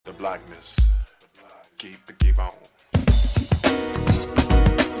The blackness. Keep on.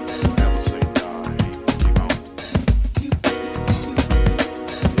 Never say die. Keep on.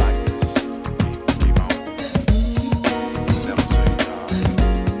 Blackness. Keep on. Never say die.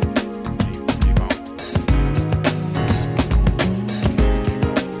 Keep on.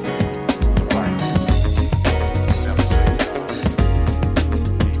 Blackness. Never say die.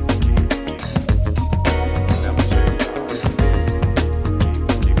 Never say die.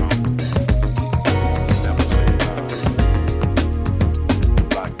 Keep on. Never say die.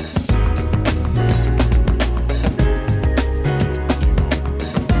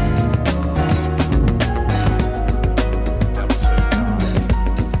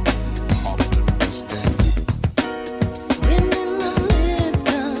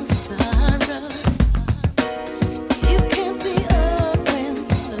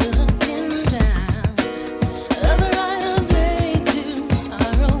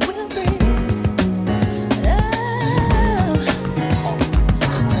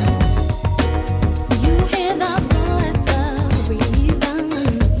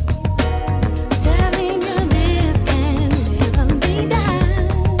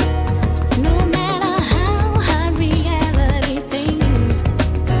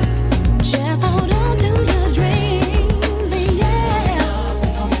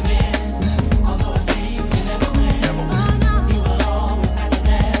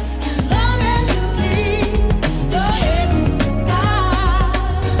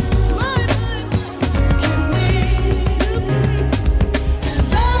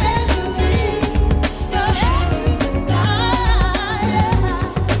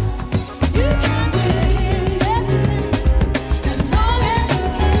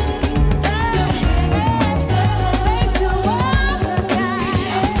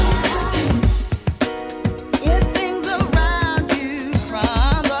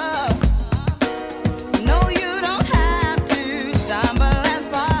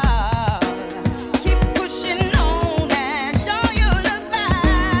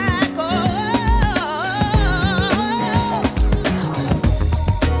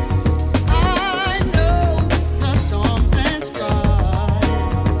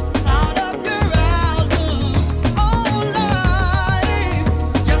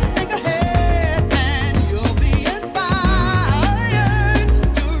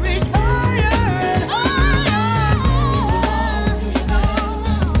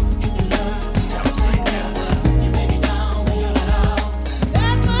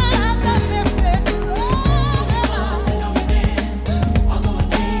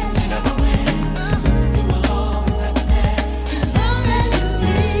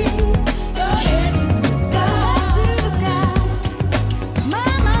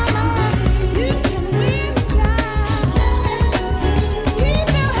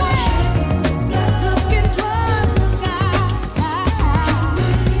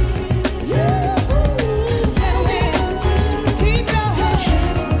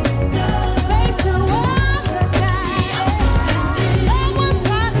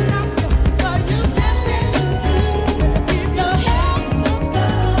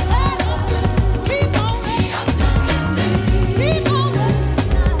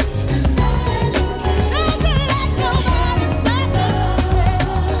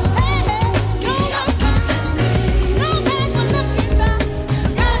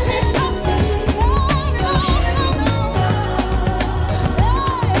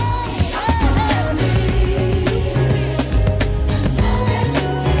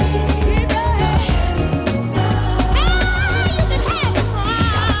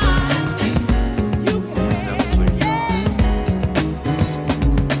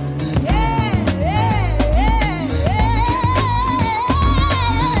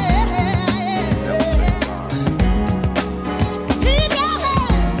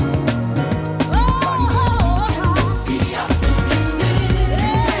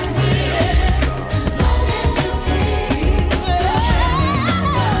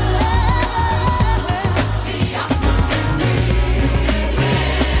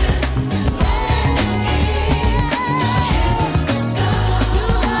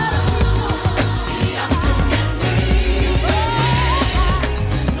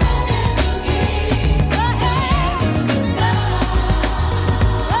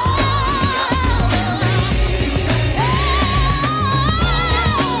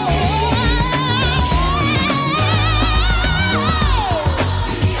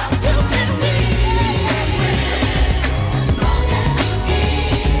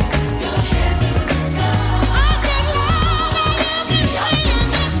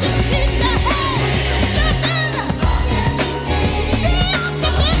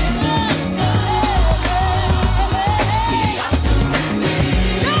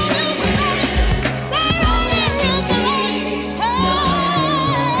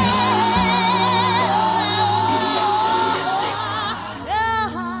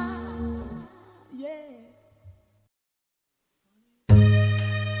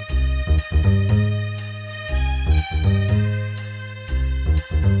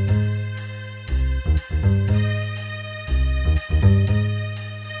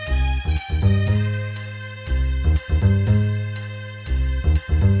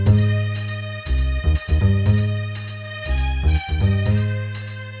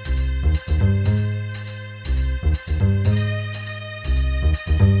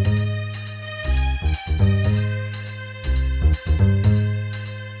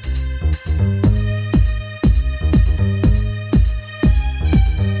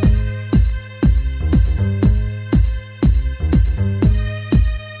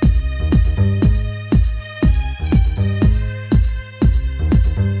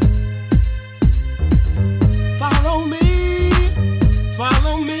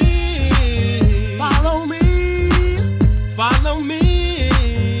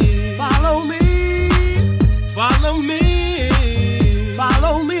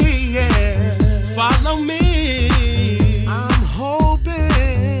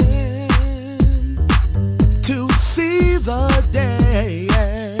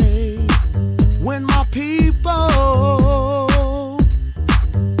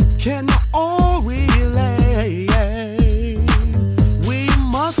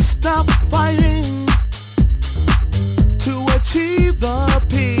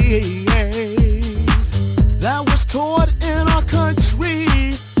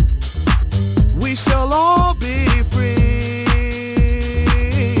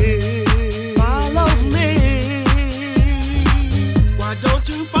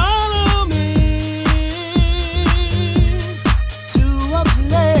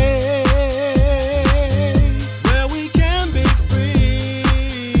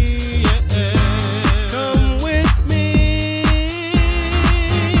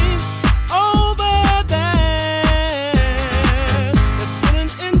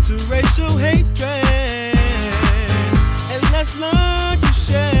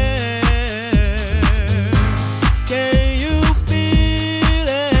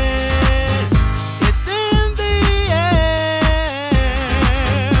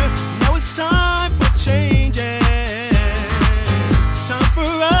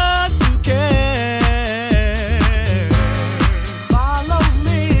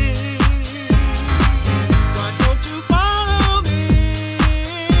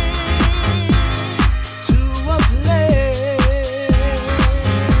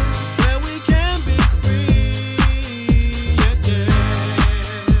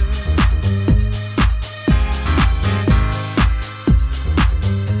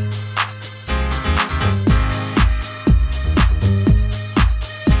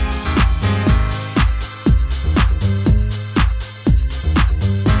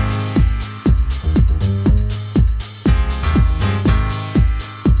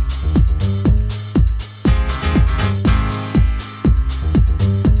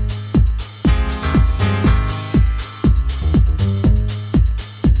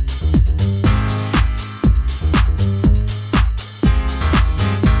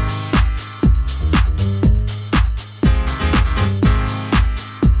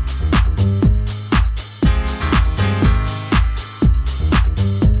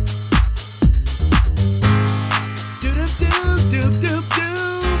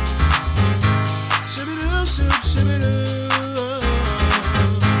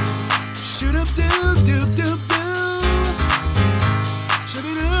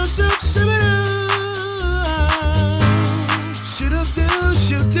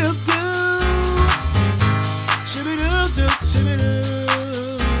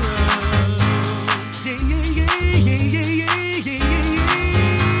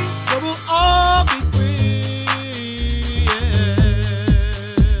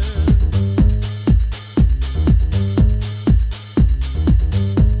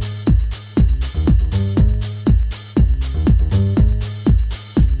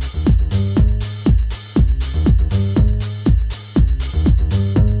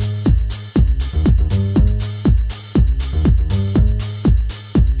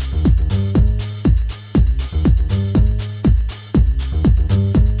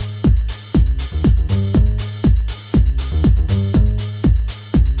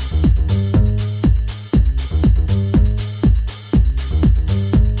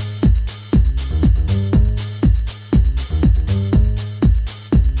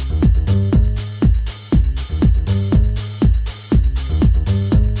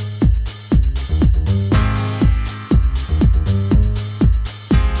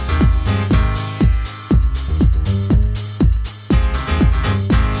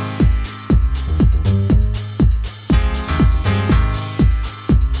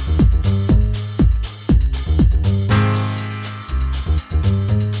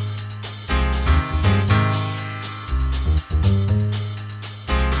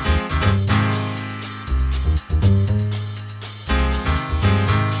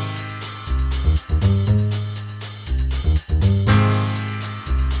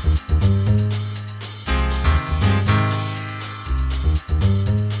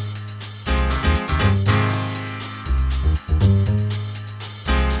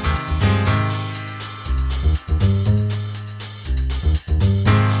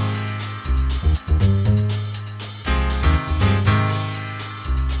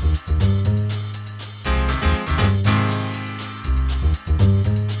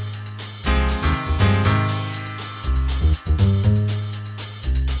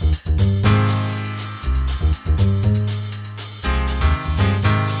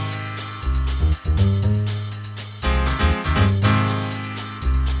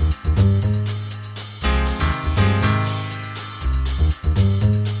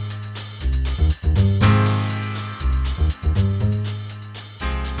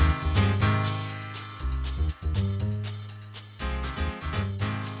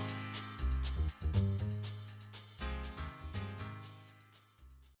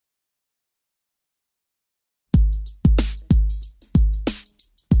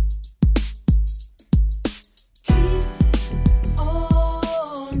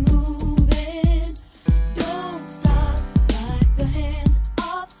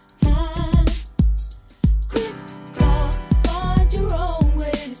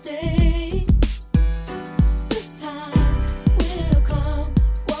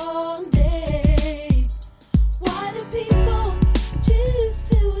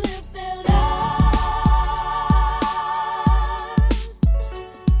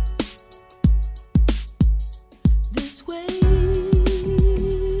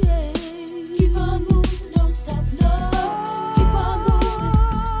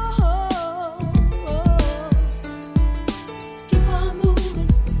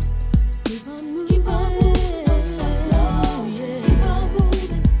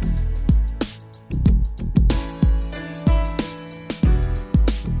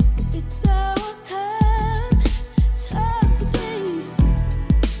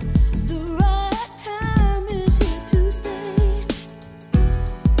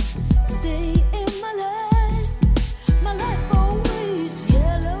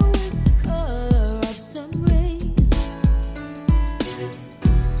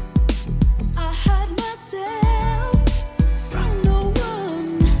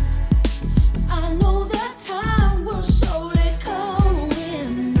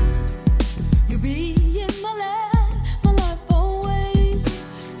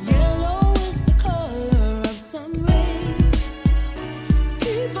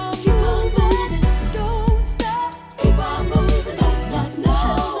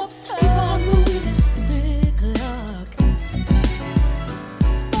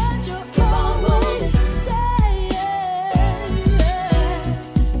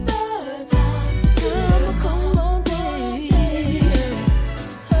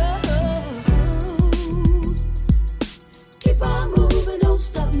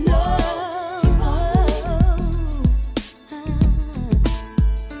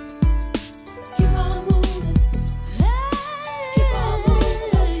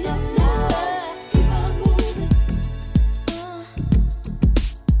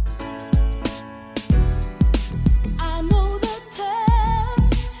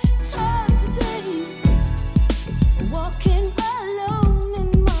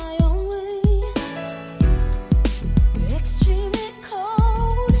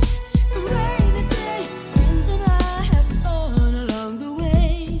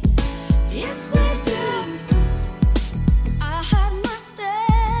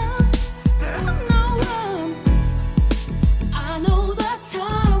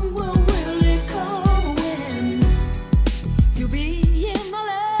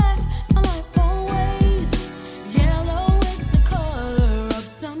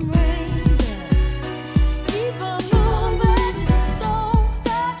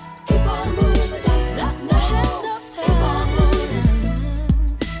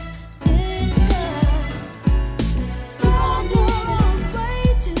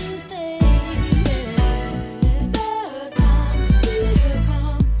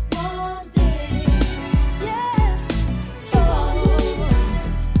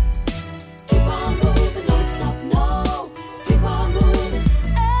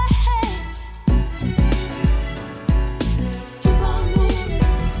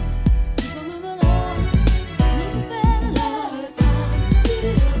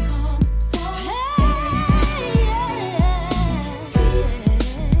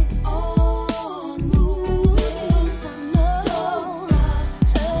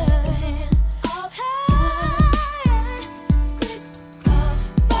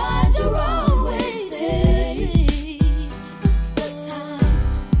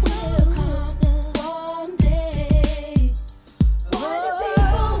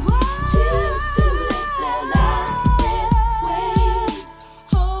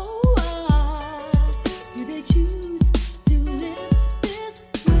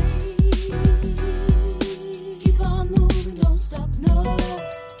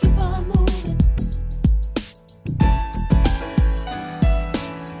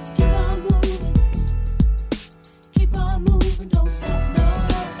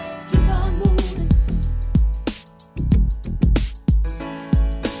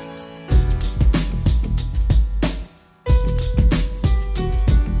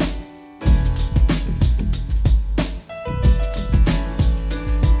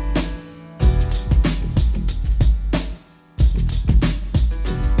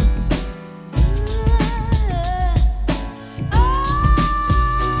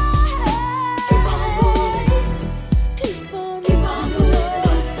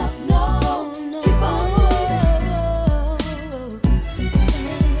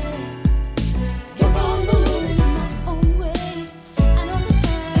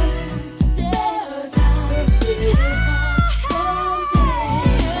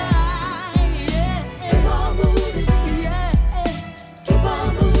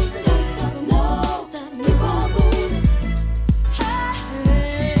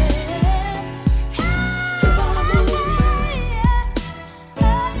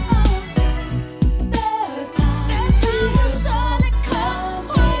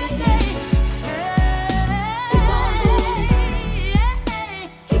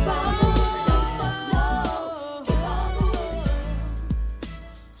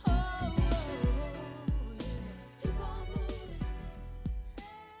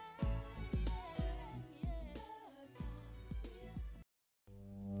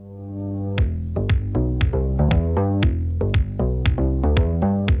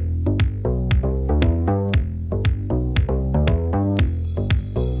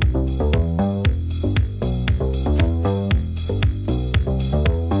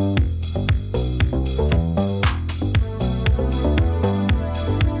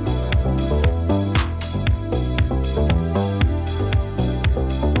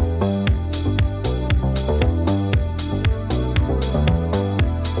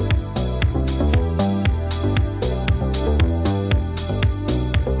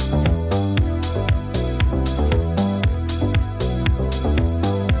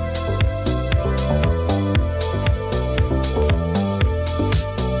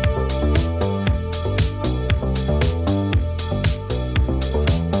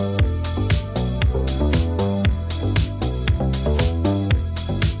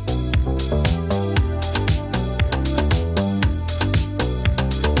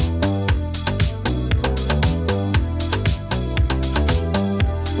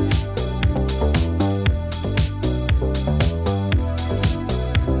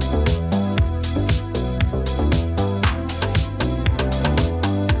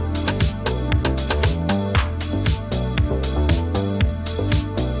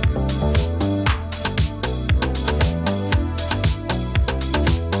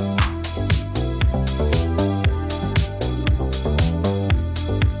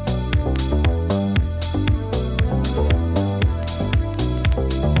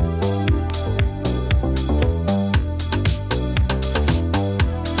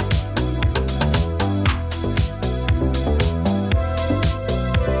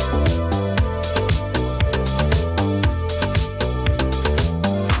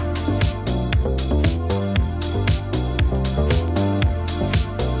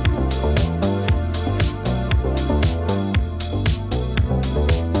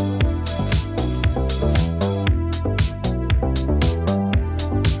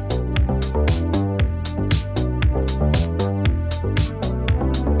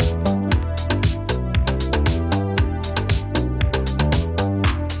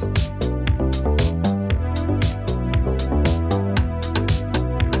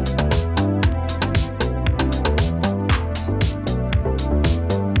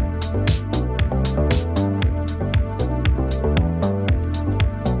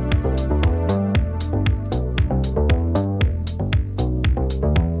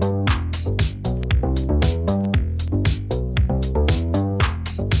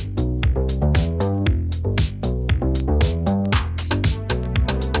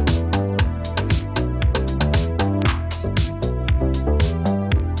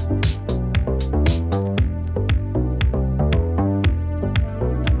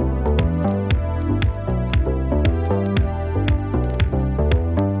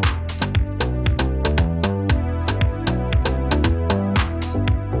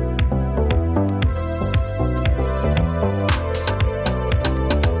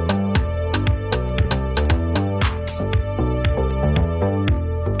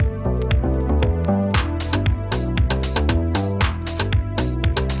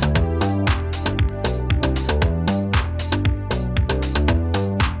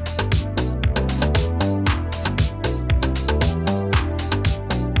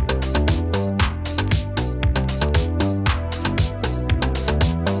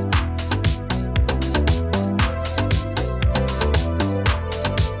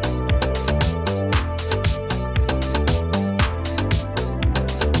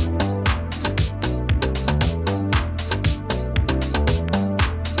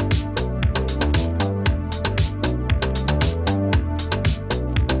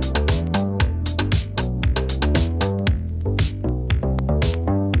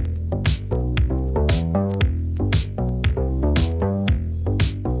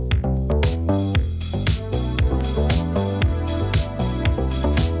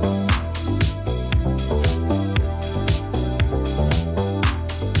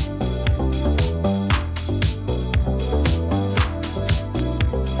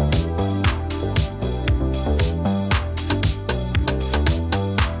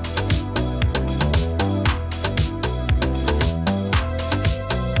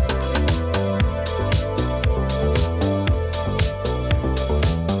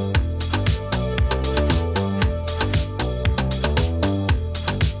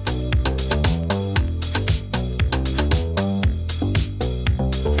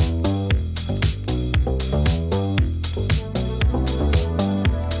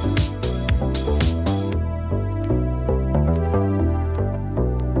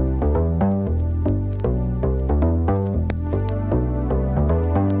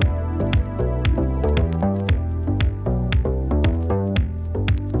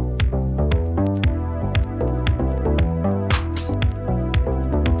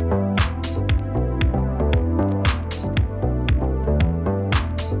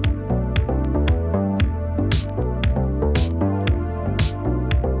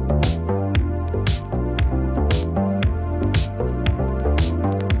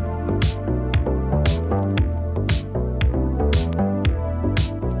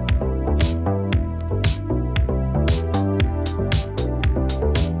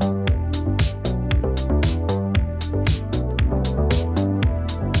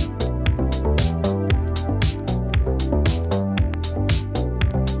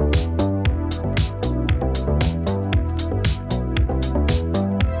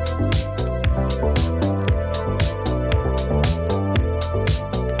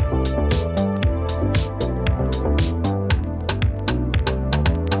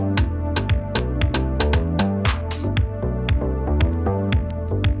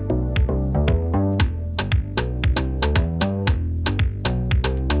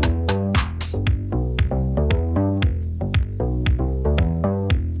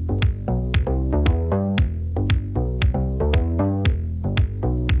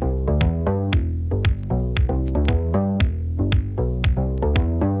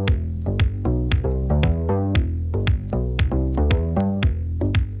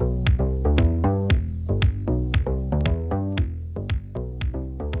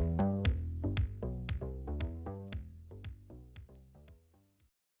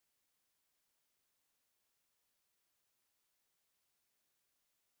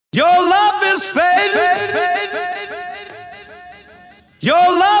 Your love is fading. Your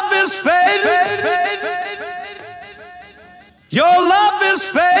love is fading. Your love is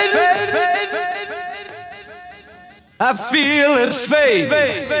fading. I feel it fade.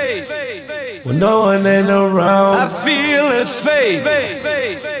 When no one ain't around, I feel it fade.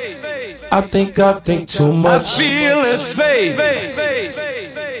 I think too I much. feel it fade.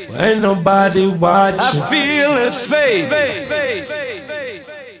 Ain't nobody I watching. feel it fade.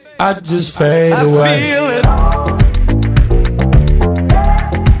 I just fade I away, feel it.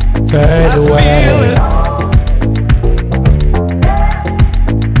 fade I feel away, it.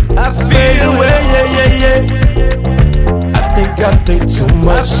 I fade feel away. it. Yeah, yeah, yeah. I think too I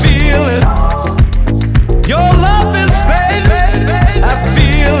much. feel it. Your love is fading. I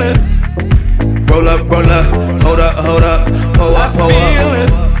feel it. Roll up, hold up, hold up, hold I up, hold feel up. it.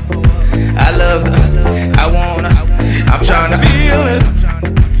 I love the, I wanna, I'm tryna. Feel it.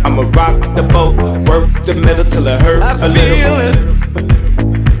 I'ma rock the boat, work the middle till it hurt I a feel little.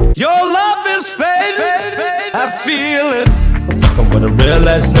 it. Your love is fading. I feel it. Fuckin' with a real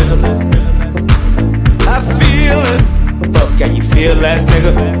ass nigga. I feel it. Fuck, can you feel ass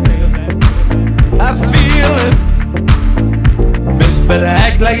nigga? I feel it. Bitch better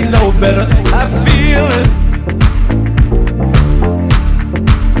act like you know better. I feel it.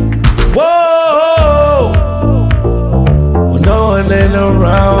 Whoa, when no one ain't I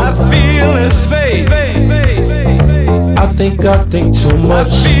around, feel it fade. I think too I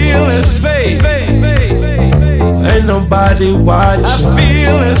much. feel it fade. Ain't nobody I watching.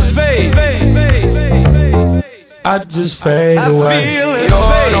 feel it fade. I just fade I away. feel it You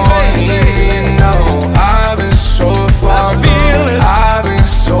don't fade. even know I've been so far I feel gone. it. I've been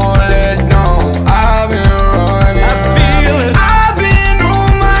so let down. I've been running I feel it. I've been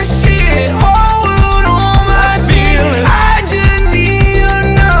on my shit, whole world on my feel feet. it. I just need you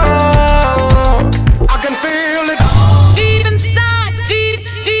know I can feel it. Deep inside, deep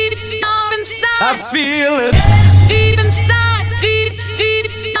inside. I feel it. Deep inside, deep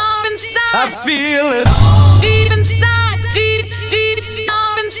inside. I feel it. Deep inside, deep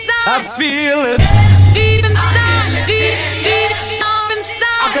inside. I feel it. Deep inside, deep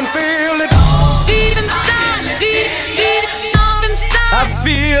inside. I can feel it. Deep inside, deep inside. I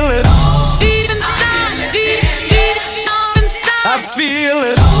feel it. Deep inside, deep inside. I feel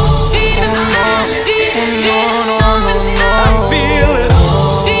it. Deep inside, deep inside. I feel it.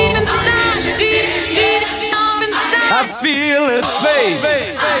 Deep inside, deep inside. I feel it fade.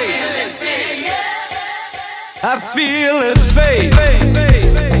 I feel it fade.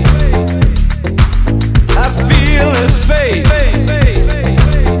 I feel it fade.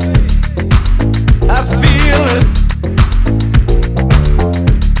 I feel it.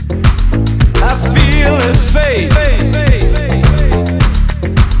 I feel it fade.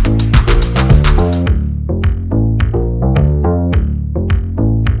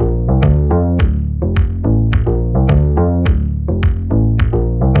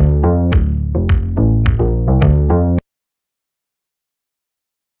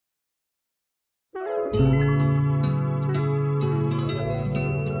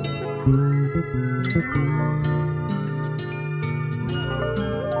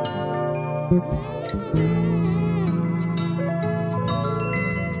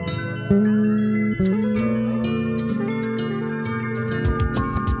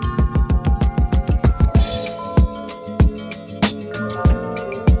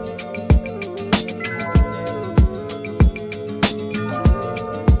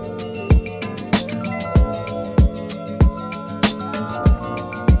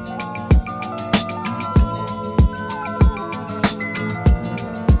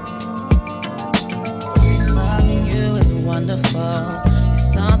 Loving you is wonderful.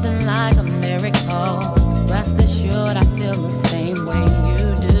 It's something like a miracle. Rest assured, I feel the same way you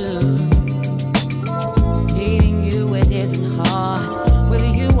do. Needing you, it isn't hard. With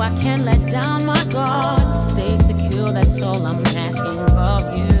you, I can't let down my guard. Stay secure, that's all I'm asking of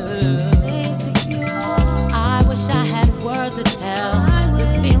you. Stay secure. I wish I had words to tell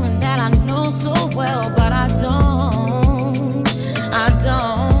this feeling that I know so well, but I don't. I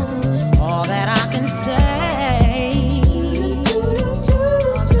don't. All that I can say.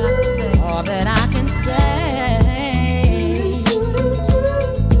 All that I can say.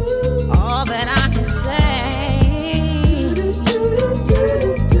 All that I can say.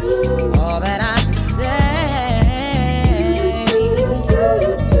 All that I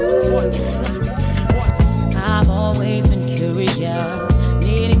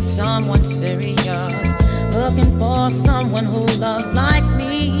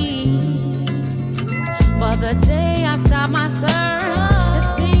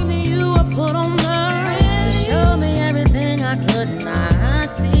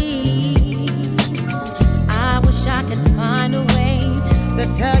to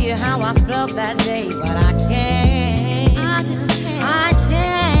tell you how I felt that day, but I can't. I just can't. I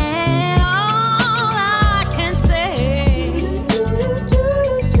can't. All I can say,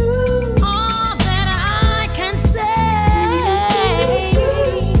 all that I can say,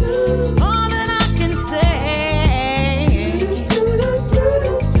 all that I can say,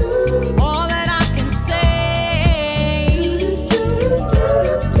 all that I can say.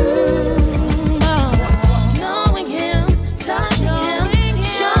 Knowing him, touching him,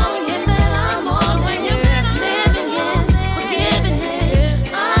 showing him that I'm all when you're living him, forgiving him.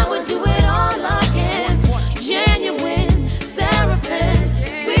 I would do it all again. Genuine, seraphim,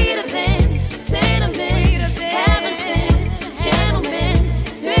 sweeter than cinnamon, heaven sent, gentleman,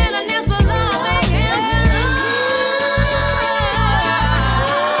 silliness for loving him.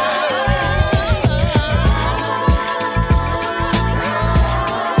 All that I can say,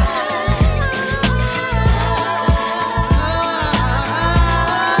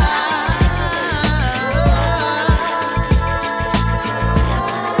 all that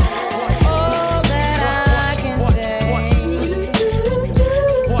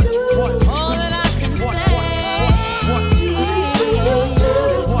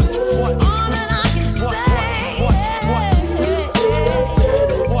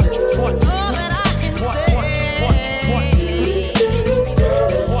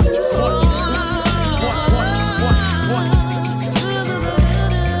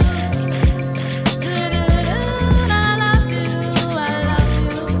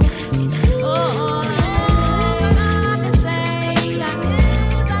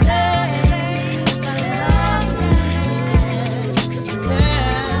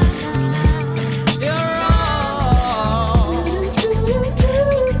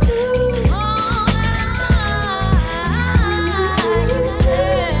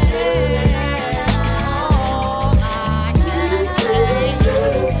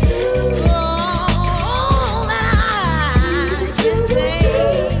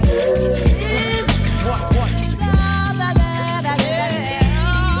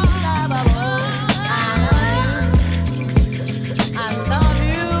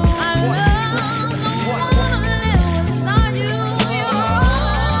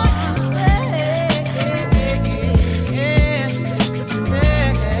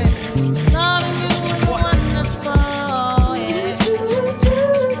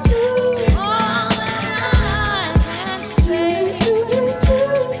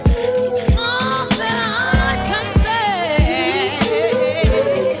I can say, all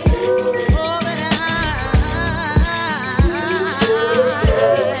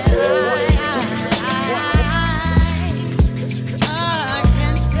that I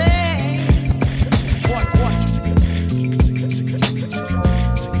can say, all that I can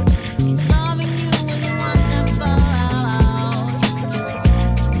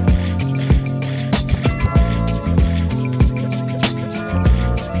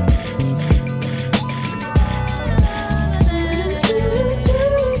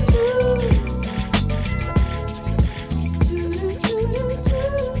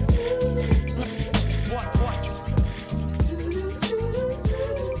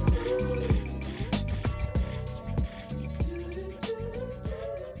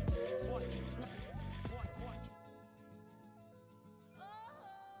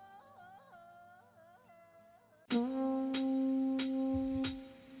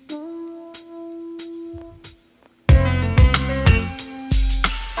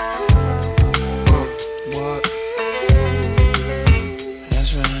What?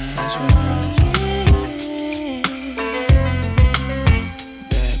 That's right.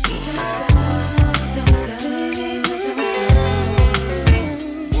 Bad boy.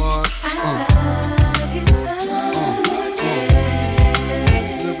 What?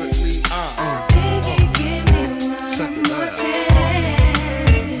 Lyrically, check it out.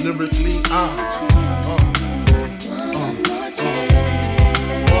 Lyrically,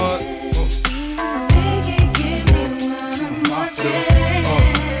 what?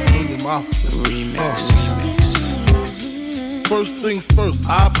 In your mouth. Remix. First things first,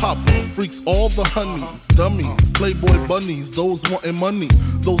 I pop up, freaks all the honeys, dummies, playboy bunnies, those wanting money.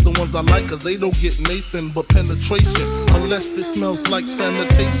 Those the ones I like, cause they don't get Nathan but penetration. Unless it smells like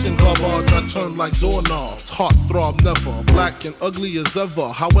sanitation. Garbage, I turn like doorknobs. Heartthrob never, black and ugly as ever.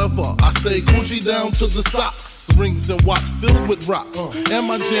 However, I stay Gucci down to the socks. rings and watch filled with rocks. And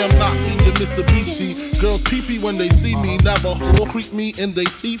my jam knocking your Mitsubishi. Girls pee-pee when they see me. Navajo creep me in they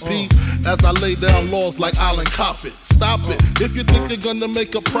teepee. As I lay down laws like Island Coppet. Stop it, if you think you're gonna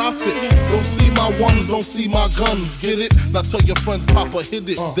make a profit. Don't see my ones, don't see my guns. Get it? Now tell your friends Papa hit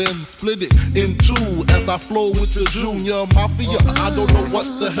it, then split it in two. As I flow with the Junior Mafia. I don't know what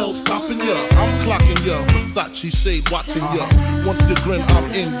the hell's stopping ya. I'm clocking ya, Versace shade watching ya. Once you grin,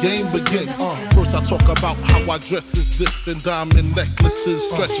 I'm in, game begins. First I talk about how I dress is this, and diamond necklaces,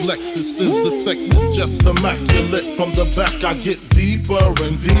 stretch Lexuses. The sex is just immaculate. From the back I get deeper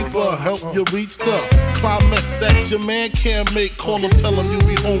and deeper. Help you reach the climax that your man can't make. Call him, tell him you'll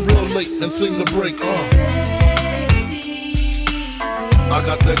be home real late and sing the break. I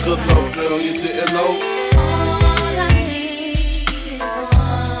got that good love, girl, you didn't know.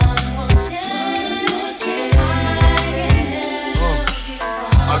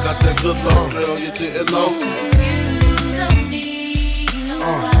 I got that good love, girl, you didn't know.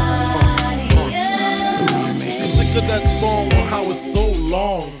 Sick of that song on how it's so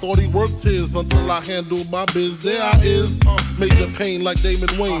long. Thought he worked his until I handled my biz. There I is, major pain like Damon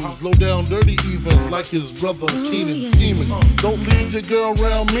Wayans. Low down dirty even like his brother Keenan scheming. Don't leave your girl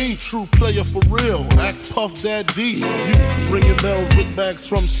around me, true player for real. Ask Puff Daddy. You ringing bells with bags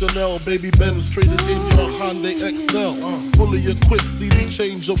from Chanel. Baby Ben's traded in your Hyundai XL. Fully equipped CD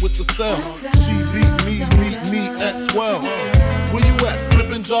changer with the cell. She beat me at 12. Where you at?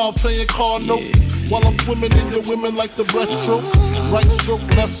 Flipping job, playing car notes. While I'm swimming in your women like the breaststroke. Right stroke,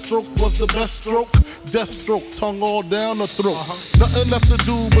 left stroke was the best stroke. Death stroke, tongue all down the throat. Nothing left to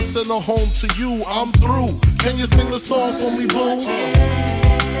do but send her home to you. I'm through. Can you sing the song for me, boo?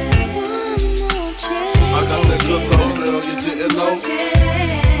 I got that good love, girl, you didn't know.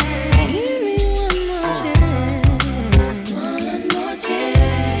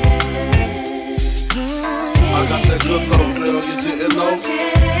 I got that good love, girl, you didn't know.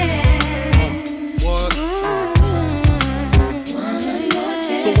 What?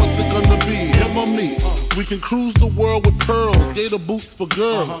 So what's it gonna be, him or me? We can cruise the world with pearls, gator boots for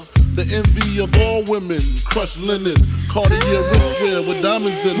girls. The envy of all women, crushed linen, Cartier wristwear with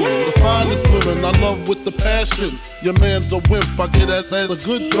diamonds in them. The finest women I love with the passion. Your man's a wimp, I get as a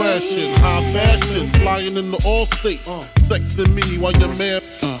good thrashing. High fashion, flying into all states. Sexing me while your man...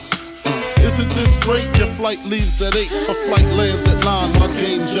 Isn't this great? Your flight leaves at 8, her flight lands at 9. My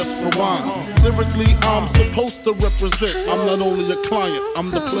game just rewinds. Lyrically, I'm supposed to represent. I'm not only a client, I'm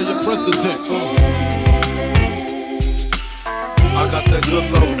the player president. I got that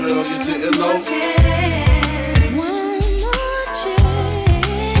good love, girl, you didn't know.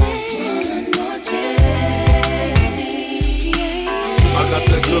 I got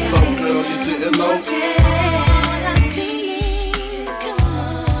that good love, girl, you didn't know.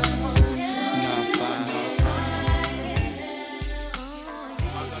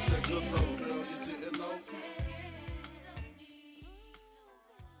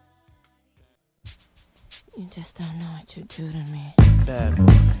 You just don't know what you do to me. Bad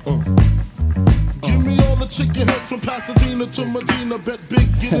boy. Give me all the chicken heads from Pasadena to Medina. Bet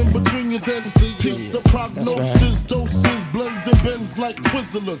big, get in between your then see the prognosis, doses, blends and bends like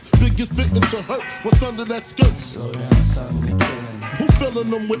Twizzlers. Biggest fitting to hurt, what's under that skirt? Slow down, son, you're killing me. Who filling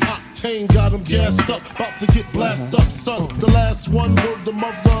them with octane? Got them gassed up, about to get blasted up, son. The last one word the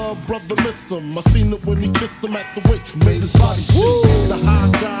mother, brother miss him. I seen it when he kissed him at the wake, made his body shake. The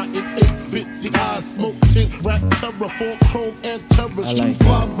high guy in 850 eyes, smoke tint, rap terror, full chrome and terror. Street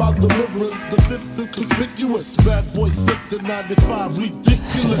five by the rivers, the fifth is conspicuous. Bad boy slipped in 95,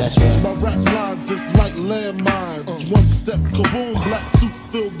 ridiculous. Right. My rap lines is like landmines. One step, kaboom, black suits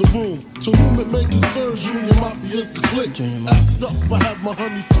fill the room. To whom it may concern, Junior Mafia is the clique. Act up, I have my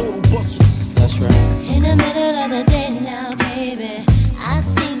honey's total bustle. That's right. In the middle of the day now, baby, I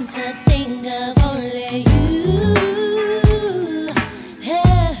seem to think of only you.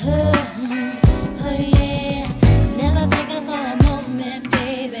 Oh yeah, never thinking for a moment,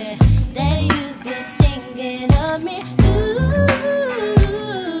 baby, that you've been thinking of me too.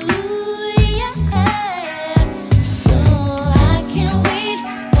 Yeah, so I can't wait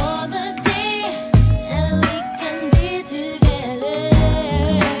for the day that we can be together.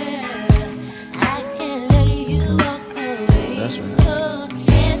 I can't let you walk away. That's right. Oh,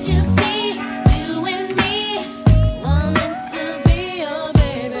 can't you see, you and me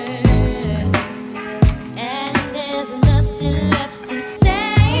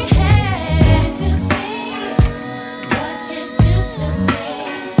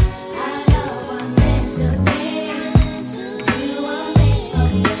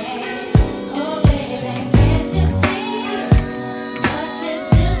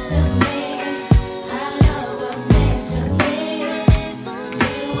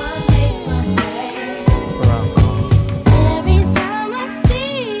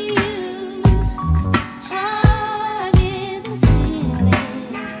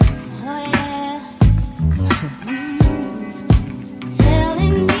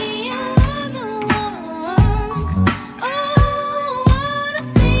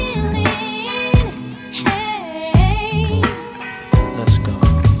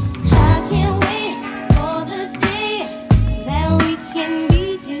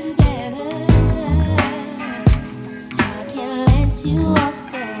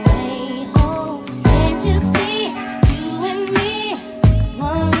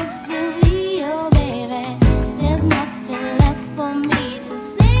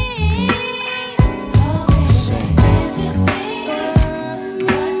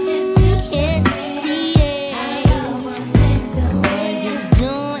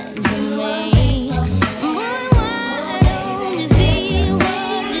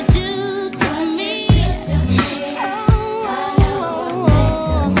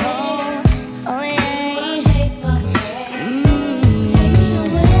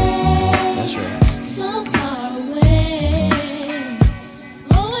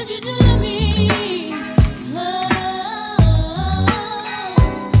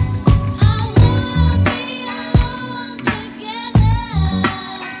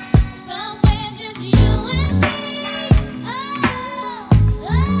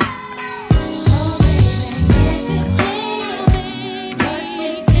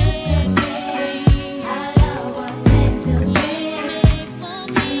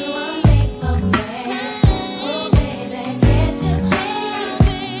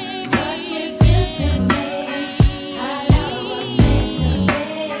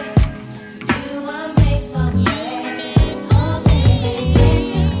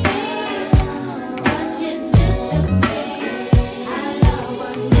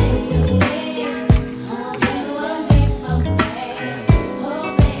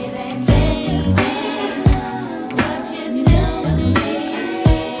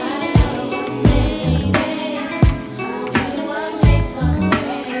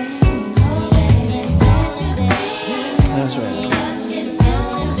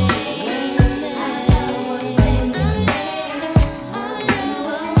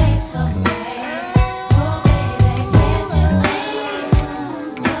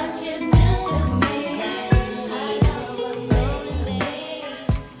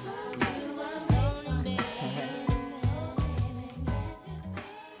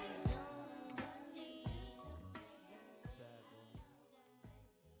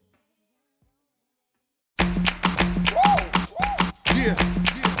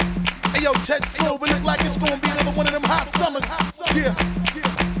Hey yo, Ted Smooth, it look like it's gonna be another one of them hot summers. Yeah,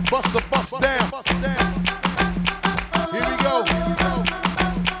 bust a bust down. Here we go.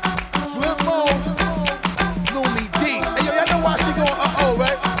 Flip mode. Lumi D. Hey yo, y'all know why she going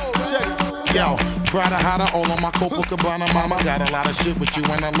right? Check it. Yo. Prada hotter, all on my Copacabana, mama. Got a lot of shit with you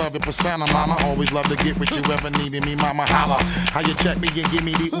and I love it, persona, mama. Always love to get with you, ever needed me, mama. Holla. How you check me and give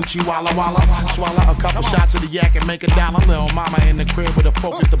me the Uchi Walla Walla. Swallow a couple shots of the yak and make a dollar. Little mama in the crib with a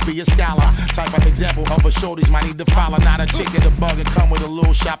focus to be a scholar. Type of example of a shorties might need to follow. Not a chick in the bug and come with a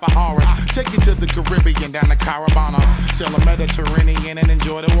little shop of horror. Take you to the Caribbean, down the Caravana. Sail the Mediterranean and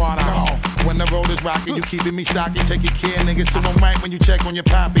enjoy the water. When the road is rocky, you keeping me stocky. Take your care, nigga, so I'm right when you check on your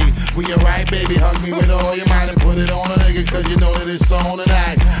poppy. We alright, baby, hug me with all your mind and put it on a nigga, cause you know that it's on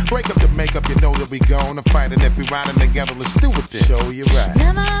tonight. Break up the makeup, you know that we gonna fight. And if we riding together, let's do it then. Show you right.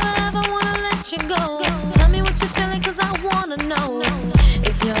 Never ever wanna let you go. Tell me what you're feeling, cause I wanna know.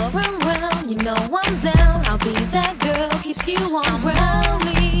 If you're around, you know I'm down. I'll be that girl, keeps you on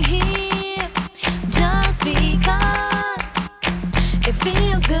proudly here. Just because it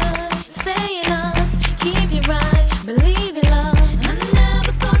feels good, saying us, keep you right, believe in love. I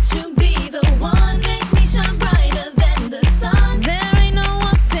never thought you'd be the one, make me shine brighter than the sun. There ain't no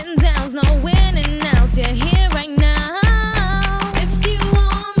ups and downs, no winning outs, you're here right now. If you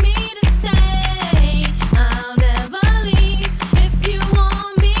want me to stay, I'll never leave. If you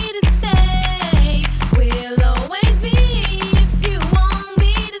want me to stay, we'll always be. If you want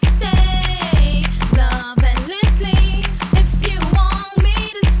me to stay, love endlessly. If you want me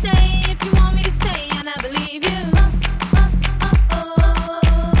to stay, if you want me to stay, and I believe you.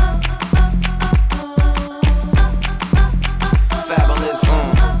 Fabulous,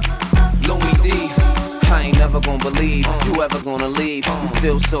 Louis D. I ain't never gonna believe you ever gonna leave. You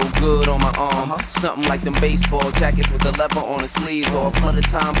feel so good on my arm. Something like them baseball jackets with the leather on the sleeves, or a flooded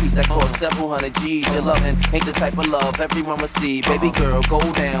timepiece that costs several hundred G's. Your loving ain't the type of love everyone will see. Baby girl, go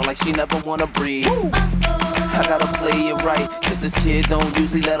down like she never wanna breathe. I gotta play it right, cause this kid don't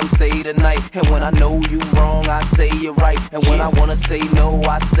usually let him stay the night. And when I know you wrong, I say you're right. And when I wanna say no,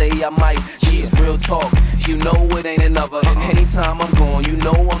 I say I might. This is real talk, you know it ain't another. Anytime I'm gone, you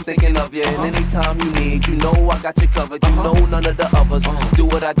know I'm thinking of you. And anytime you need, you know I got you covered. You know none of the others do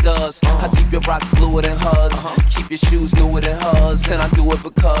what I does. I keep your rocks bluer than hers, keep your shoes newer than hers. And I do it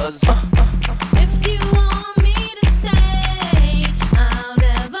because If you want me to stay, I'll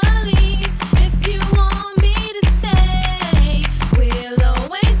never leave. If you want me to stay, we'll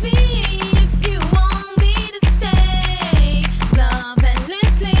always be. If you want me to stay, love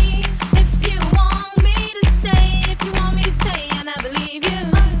endlessly. If you want me to stay, if you want me to stay, and I believe you.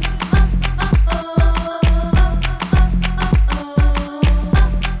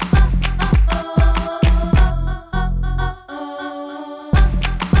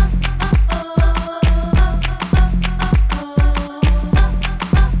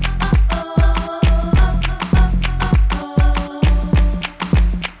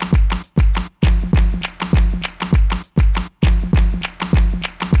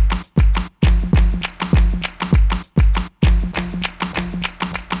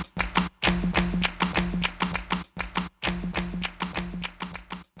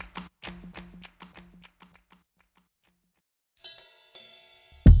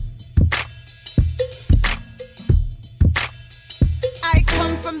 I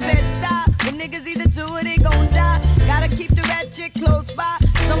come from Bed-Stuy. When niggas either do or they gon' die. Gotta keep the ratchet close by.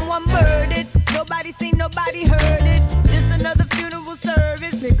 Someone murdered. Nobody seen, nobody heard it. Just another funeral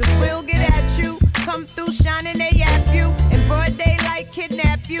service. Niggas will get at you. Come through shining, they yap you. In broad daylight,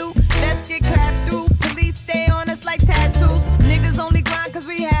 kidnap you. Let's get clapped through. Police stay on us like tattoos. Niggas only grind cause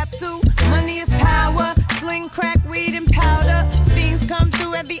we have to. Money is power. Sling, crack, weed, and powder. Fiends come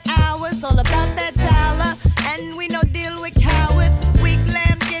through every hour. It's all about that dollar. And we no deal with cowards. Weak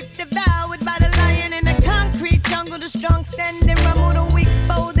lamb get devoured by the lion in the concrete jungle. The strong stand and rumble. The weak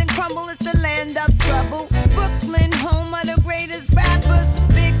fold and crumble. It's the land of trouble. Brooklyn, home of the greatest rappers.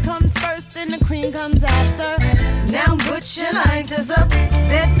 Big comes first and the cream comes after. Now put your lighters up.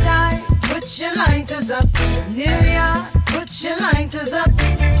 Bed-Stuy, put your lighters up. New York, put your lighters up.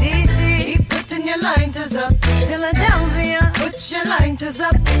 DC, keep putting your lighters up. Philadelphia, put your lighters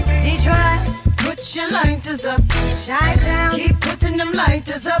up. Detroit, put your lighters up. Chi-Town, keep putting them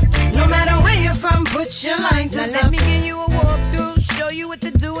lighters up. No matter where you're from, put your lighters up. Let me give you a walkthrough, show you what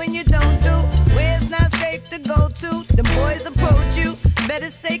to do and you don't do. Where it's not safe to go to. The boys approach you,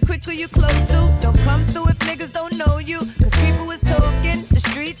 better say quick who you close to. Don't come through if niggas don't know you, cause people is talking, the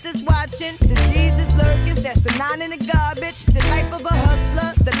streets is watching, the G's is lurking. That's the 9 in the garbage. The life of a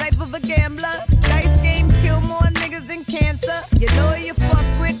hustler, the life of a gambler. Dice games kill more niggas than cancer. You know you fuck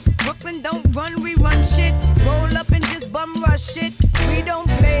with Brooklyn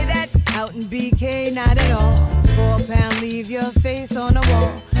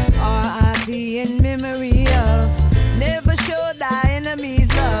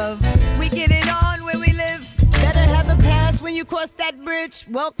cross that bridge.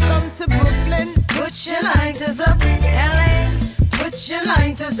 Welcome to Brooklyn. Put your lighters up. LA, put your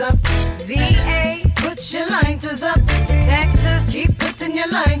lighters up. VA, put your lighters up. Texas, keep putting your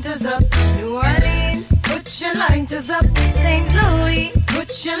lighters up. New Orleans, put your lighters up. St. Louis,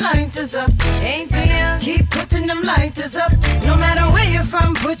 put your lighters up. ATL, keep putting them lighters up. No matter where you're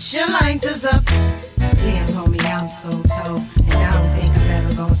from, put your lighters up. Damn, homie, I'm so told. And I don't think I'm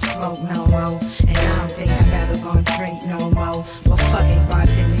ever gonna smoke no more. And I don't think I'm ever gonna drink no more. But fuck it,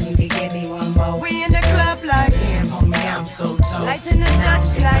 bartender, you can give me one more. We in the club like, damn, homie, I'm so told. Lights in the And I don't Dutch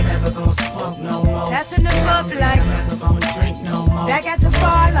think like, I'm ever gonna smoke no more. that's in the And I pub don't think like, I'm ever gonna drink no more. back at the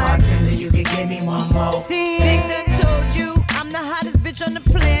bar like, bartender, you can give me one more. see, Big done told you I'm the hottest bitch on the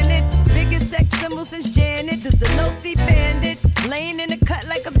planet. Biggest sex symbol since Janet. This a no-thief bandit, laying in the cut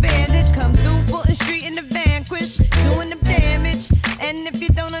like a bandage. Come through Fulton Street in the Vanquish, doing the damage. And if you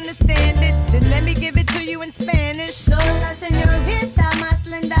don't understand it, then let me give it to you in Spanish. Sola señorita más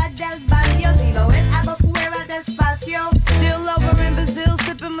linda del barrio. Si lo es, hago fuera despacio. Still over in Brazil,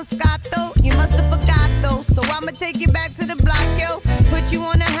 sipping Moscato. You must have forgot though, so I'ma take you back to the block, yo. Put you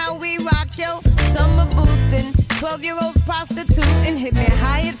on a how we rock, yo. Summer boosting, 12-year-olds prostituting. Hit me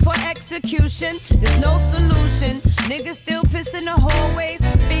hired for execution. There's no solution. Niggas still piss in the hallways.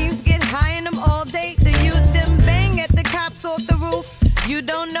 Fiends get high in them all day. The youth them bang at the cops off the roof. You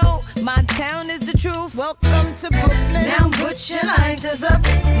don't know, my town is the truth. Welcome to Brooklyn. Now put your lighters up.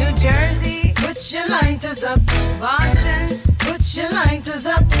 New Jersey, Put your lighters up. Boston, Put your lighters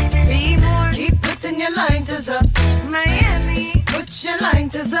up. be more. Keep putting your lighters up. Miami, Put your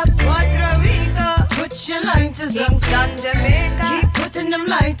lighters up. Puerto Rico, Put your lighters up. Kingston, Jamaica. Keep putting them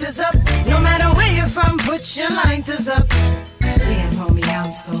lighters up. No matter where you're from, put your lighters up. Damn, homie,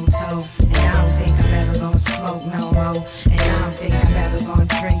 I'm so told. And I don't think I'm ever gonna smoke no more. And I don't think I'm ever gonna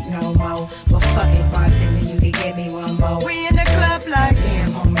drink no more. But fuck it, bartender, you can give me one more. We in the club like,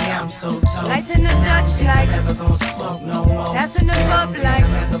 Damn, homie, I'm so told. lights in the And I don't Dutch think like, I'm ever gonna smoke no more. that's in the And I pub don't think like,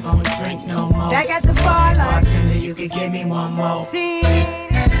 I'm ever gonna drink no more. back at the bar like, Bartender, you can give me one more. see.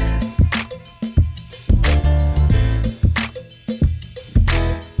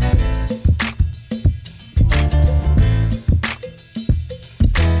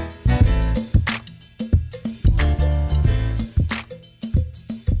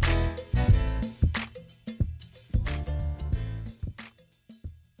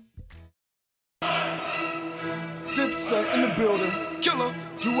 Dipset in the building. Killer.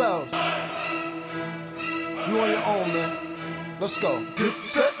 Jewels. You on your own, man. Let's go.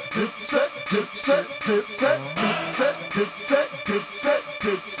 Dipset, dipset, dipset, dipset, dipset, dipset, dipset,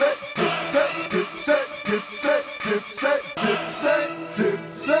 dipset, dipset, dipset, dipset, dipset, dipset,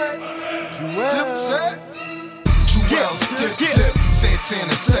 dipset. Jewels. Dipset. Jewels, dip, dip.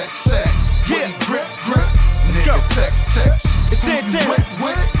 Santana, set, set. Woody, grip, grip. Nigga, tech, text. It's Santana.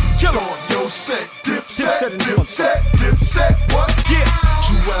 Wet, throw your set. Dipset, dipset, dipset. What? Yeah.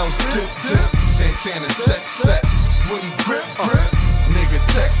 Jewels, dip, dip. Santana, set, set. Woody, grip, grip. Nigga,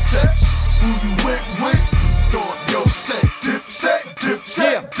 tech, text. Who you with? Throw your set. Dipset,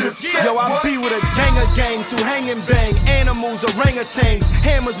 dipset, dipset. Yo, I What? be with a gang of gangs who hang and bang. Animals, orangutans,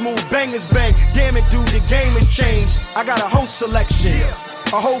 hammers move, bangers bang. Damn it, dude, the game has changed. I got a whole selection,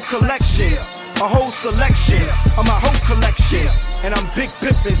 a whole collection, a whole selection of my whole collection. And I'm big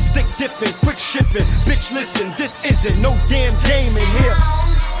pippin', stick dipping, quick shipping. Bitch, listen, this isn't no damn game in here.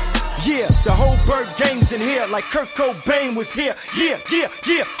 Yeah, the whole bird gang's in here, like Kurt Cobain was here. Yeah, yeah,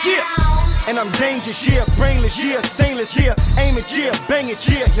 yeah, yeah. And I'm dangerous, yeah, brainless, yeah, stainless, yeah, aim it, yeah, bang it,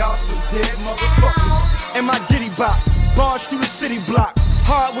 yeah. Y'all some dead motherfuckers. And my ditty bop, barge through the city block,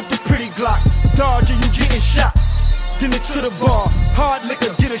 hard with the pretty Glock. Dodger, you getting shot. Then it's to the bar, hard liquor,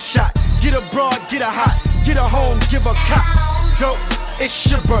 get a shot. Get a broad, get a hot, get a home, give a cop. Go, it's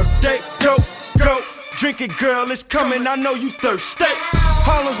your birthday, go, go. Drink it, girl, it's coming, I know you thirsty.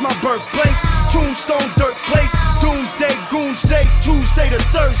 Harlem's my birthplace, Tombstone, dirt place. Doomsday, Goonsday, Tuesday to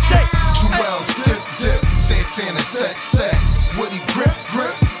Thursday. Jewels, dip, dip. Santana, set, set. Woody, grip,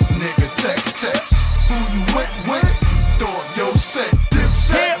 grip. Nigga, tech, text. Who you with? Throw your set.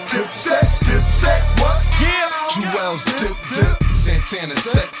 Dipset, dipset, dipset. What? Yeah. Jewels, dip, dip. Santana,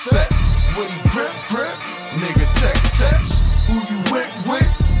 set, set. Woody, grip, grip. Nigga, tech, text. Who you with?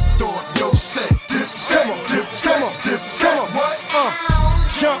 Throw your set. Dipset, dipset, dipset. What?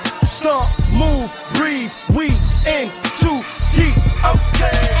 Jump, stomp, move, breathe, we in too deep.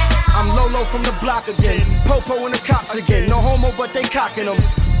 Okay. I'm Lolo from the block again. Popo and the cops again. No homo, but they cocking them.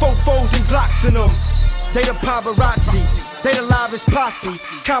 Fofos and Glocks in them. They the paparazzi, they the livest posse.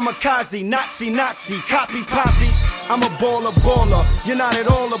 Kamikaze, Nazi, copy poppy. I'm a baller, you're not at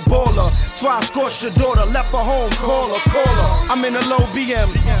all a baller. That's why I scorched your daughter, left her home, call her. I'm in a low BM,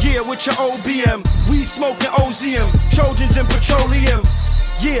 yeah, with your OBM. We smoking OZM, Trojans and petroleum,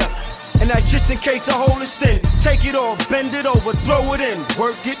 yeah. And that's just in case a hole is thin. Take it off, bend it over, throw it in.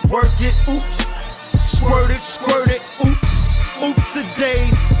 Work it, oops. Squirt it, oops. Oops a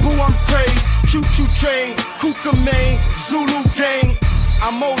days, boo I'm crazed. Choo-choo train, Kuka Main, Zulu gang.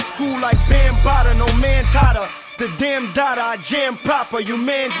 I'm old school like Bambada, no man tata. The damn dada, I jam proper, you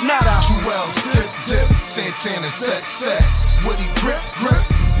man's nada. Jewels, dip, Santana, set. Woody, grip,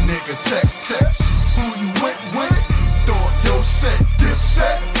 nigga, text. Who you went with? Thought yo set, dip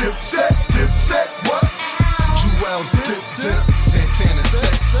set, what? Jewels, dip, Santana,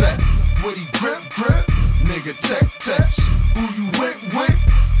 set. Woody, grip, nigga, text. Who you went with?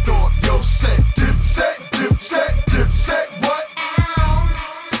 Thought yo set, dip set, what?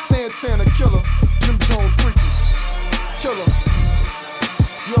 Santana killer, Jim Jones freaky killer.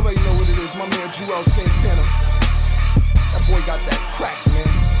 You already know what it is, my man Jewel Santana. That boy got that crack, man.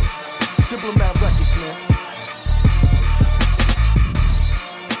 Diplomat Records, man.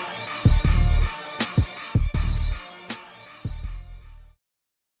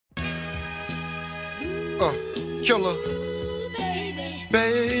 Killer,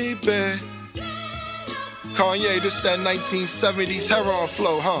 baby. Kanye, this that 1970s heroin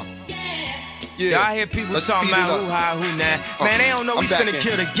flow, huh? Yeah, I hear people talking about who high, who nah. Man, they don't know we finna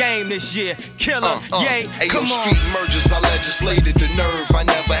kill the game this year. Killer, yay, come on. Street mergers, I legislated the nerve. I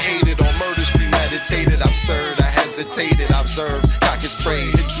never hated on murders, premeditated, absurd. I hesitated, observed, cock and spray.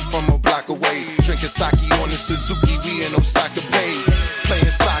 Hit you from a block away. Drinking sake on the Suzuki, we in Osaka Bay.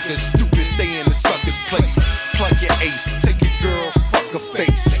 Playing soccer, stupid, stay in the sucker's place. Plug your ace, take your girl, fuck her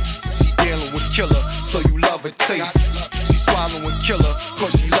face. She dealing with killer, so you love her taste. She swallowing killer,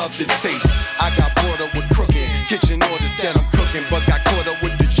 cause she love the taste. I got brought up with crooked kitchen orders that I'm cooking, but got caught up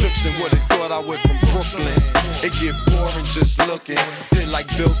with the tricks and would've thought I went from Brooklyn. It get boring just looking, did like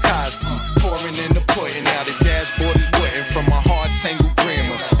Bill Cosby, pouring in the pudding. Now the dashboard is wetting from my hard tangled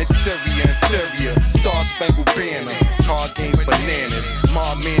grammar. Interior, inferior, star spangled banner. Card games bananas,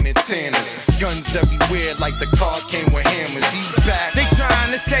 Mob Man and Tanners. Guns everywhere like the car came with hammers. He's back. They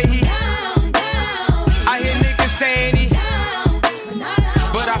trying to say he I hear niggas saying he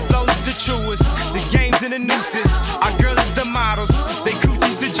but our flow is the truest. The games and the nooses. Our girl is the models. They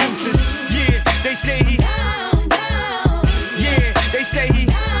coochies the juices. Yeah, they say he yeah, they say he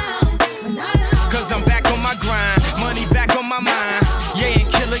cause I'm back on my grind. Money back on my mind. Yeah, and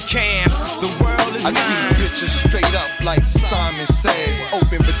Killer Cam. The world is mine. I keep bitches straight up like Simon says.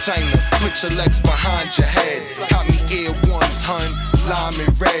 Open vagina, put your legs behind your head. Got me ear ones, hun, lime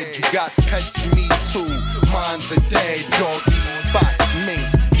and red. You got pets, me too. Mine's a dead doggy. Fox,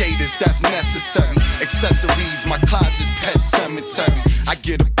 minks, gators, that's necessary. Accessories, my closet's pet cemetery. I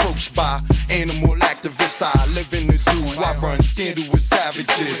get approached by animal activists. I live in the zoo. I run scandal with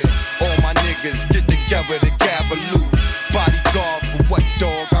savages. All my niggas get together to gather loot. Bodyguard for what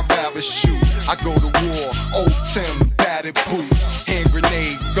dog I'd rather shoot. I go to war, old Tim, batted boots. Hand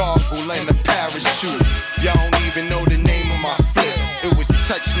grenade, gargle, and a parachute. Y'all don't even know the name of my flip. It was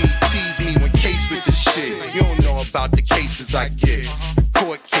touch me, tease me when case with the shit. You don't know about the cases I get.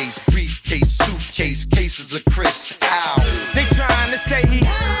 Court case, briefcase, suitcase, cases of Chris. Ow. They trying to say he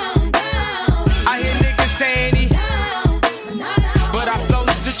I hear niggas saying he but our flow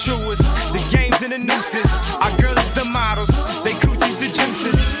is the truest. The games and the nooses. Our girl is the models. They coochies the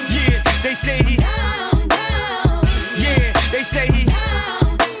juices. Yeah, they say he yeah, they say he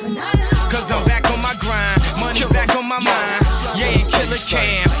cause I'm back on my grind. Money back on my mind. Yeah, and Killer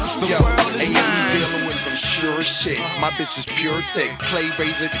Cam. The world is mine. Dealing with some sure shit. My bitch is pure thick. Play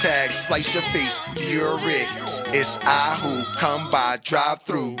razor tag, slice your face. You're it. It's I who come by, drive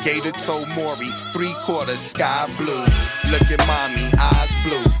through. Gator toe Maury, 3/4 sky blue. Look at mommy, eyes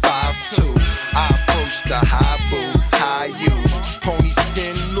blue, 5'2". I approach the high boo, high you. Pony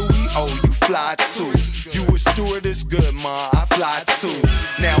skin Louis, oh you fly too. You a stewardess, good ma, I fly too.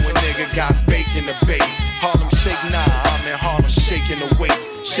 Now a nigga got bacon to bake. Harlem shake, nah, I'm in Harlem shaking the weight.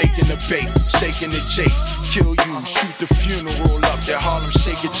 Shaking the bait, shaking the jakes. Kill you, shoot the funeral up there. Harlem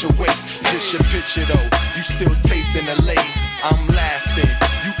shake at your weight. Just your picture though, you still taped in the lake. I'm laughing,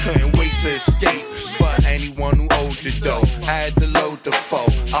 you couldn't wait to escape. For anyone who owed the dough, I had to load the foe.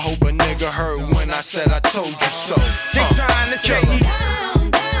 I hope a nigga heard when I said I told you so. They trying to say he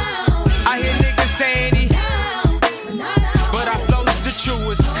I hear niggas saying he but our flow is the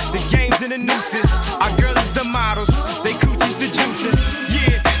truest. The games and the nooses. Our girl is the models. They coochies the juices.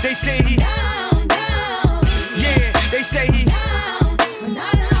 Yeah, they say he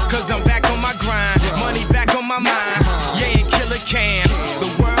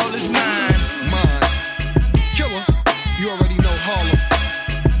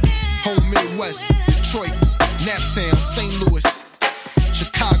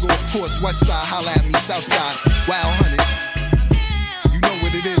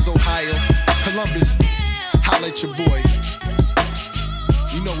with your boy.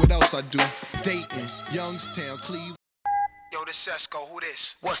 You know what else I do? Dayton, Youngstown, Cleveland. Yo, this Sesko, who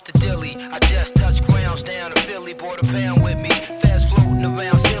this? What's the dilly? I just touched grounds down in Philly, bought a pound with me. Fast floating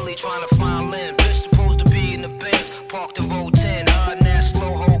around silly, trying to find land. Bitch supposed to be in the Benz, parked in row 10. Hard and that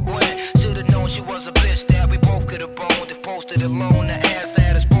slow ho Gwen. Should've known she was a bitch that we both could've boned. If posted alone, the ass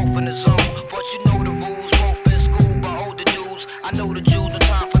had us both in the zone. But you know the rules, both been schooled by older dudes. I know the Jews, no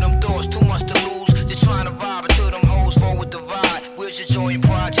time for them doors, too much to lose. Just trying to vibe until them hoes roll with the vibe. Where's your joy and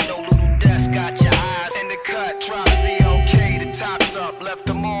pride? You know little desk got your eyes in the cut. Try to see okay, the top's up. Left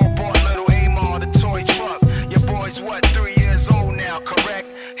them all, bought little Amar, the toy truck. Your boy's what, 3 years old now, correct?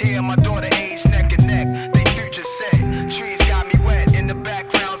 Here my daughter age neck and neck. They future set, trees got me wet. In the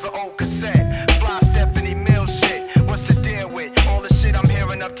background's an old cassette. Fly Stephanie Mills shit, what's the deal with all the shit I'm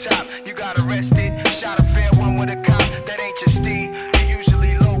hearing up top? You got arrested, shot a fair one with a cop. That ain't your Steve. You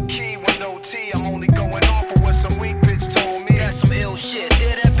usually low key with no T. I'm only going off of what some weak bitch told me. That's some ill shit.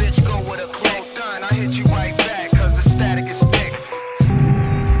 There that bitch go with a click. Done, I hit you right back, cause the static is thick.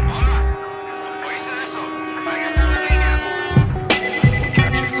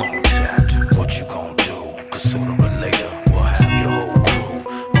 What you gon' do? Cause sooner or later we'll have your whole crew.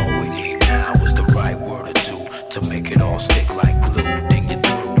 All we need now is the right word or two to make it all stick like glue. Then you're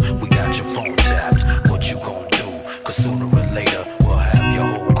through. We got your phone tapped. What you gon' do? Cause sooner or later we'll have your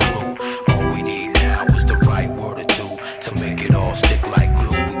whole crew. All we need now is the right word or two to make it all stick like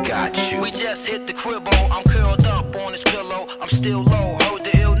glue. We got you. We just hit the cribbo. I'm curled up on this pillow. I'm still low. Heard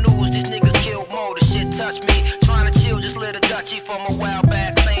the ill news. These niggas killed Mo. The shit touched me. Trying to chill. Just lit a Dutchie from a while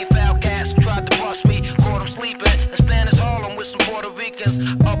back. Same foul cats who tried to bust me. Caught him sleeping in Spanish Harlem with some Puerto Ricans.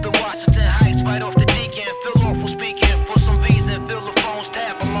 Up in Washington Heights, right off the deacon. Feel awful speaking for some reason. Feel the phones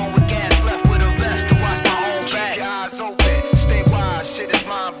tap along with gas. Left with a vest to watch my own back. Keep your eyes open, stay wise. Shit is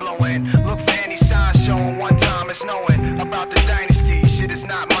mind blowing. Look for any sign showing. One time it's knowing about the dynasty. Shit is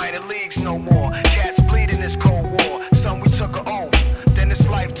not minor leagues no more. Cats bleed in this Cold War. Some we took an oath. Then this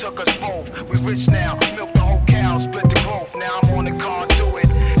life took us both. We rich now, milk the whole cow, split the growth. Now I'm on the car, do it.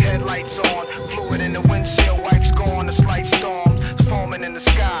 Headlights on, fluid in the windshield, wipes gone. The slight storms forming in the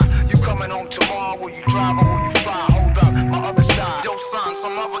sky. You coming home tomorrow? Will you drive or will you fly? Hold up, my other side. Yo, son,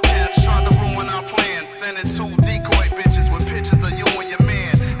 some other cats tried to ruin our plans. Sending 2 decoy bitches with pictures of you and your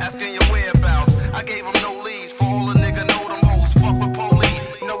man, asking your whereabouts. I gave them no leads. For all a nigga know them hoes fuck with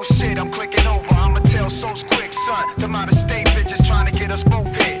police. No shit, I'm clicking over. I'ma tell so quick, son. Them out of state bitches trying to get us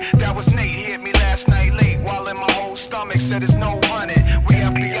both hit. That was Nate, he hit me last night late. While in my whole stomach said it's no running. We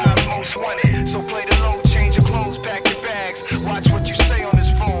FBI's most wanted. So play the low, change your clothes, pack your bags. Watch what you say on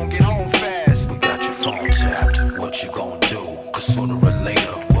this phone, get home fast. We got your phone tapped. What you gon' do? Cause sooner or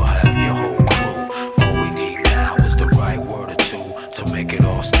later we'll have your whole crew. All we need now is the right word or two to make it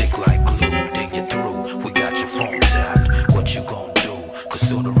all stick like glue. Then you're through. We got your phone tapped. What you gon' do? Cause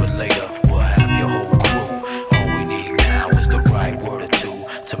sooner or later we'll have your whole crew. All we need now is the right word or two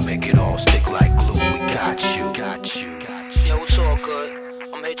to make it all stick like glue. We got you. Got you. Yo, it's all good.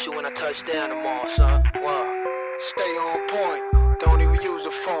 I'ma hit you when I touch down tomorrow, son. Wow. Stay on point. Don't even use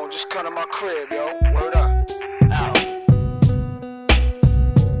the phone. Just come to my crib, yo. Word up.